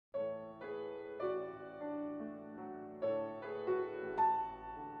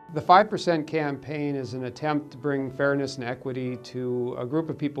The 5% campaign is an attempt to bring fairness and equity to a group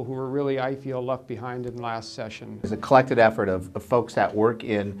of people who were really, I feel, left behind in last session. It's a collected effort of folks that work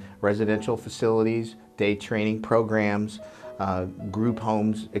in residential facilities, day training programs, group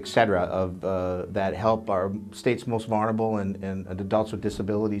homes, etc., that help our state's most vulnerable and adults with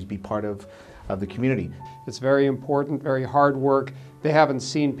disabilities be part of the community. It's very important, very hard work. They haven't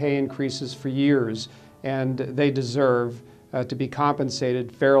seen pay increases for years, and they deserve to be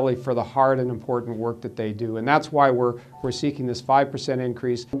compensated fairly for the hard and important work that they do. And that's why we're seeking this 5%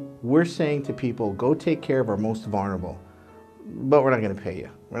 increase. We're saying to people, go take care of our most vulnerable, but we're not going to pay you.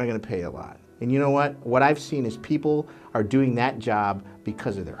 We're not going to pay you a lot. And you know what? What I've seen is people are doing that job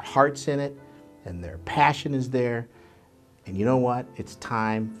because of their heart's in it and their passion is there. And you know what? It's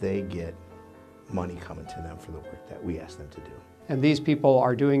time they get money coming to them for the work that we ask them to do. And these people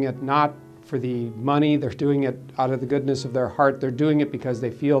are doing it not for the money, they're doing it out of the goodness of their heart. They're doing it because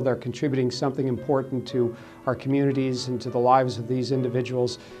they feel they're contributing something important to our communities and to the lives of these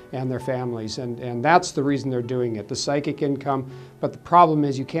individuals and their families. And that's the reason they're doing it, the psychic income. But the problem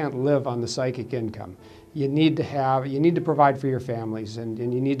is you can't live on the psychic income. You need to provide for your families, and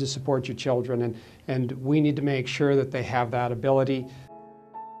you need to support your children, and we need to make sure that they have that ability.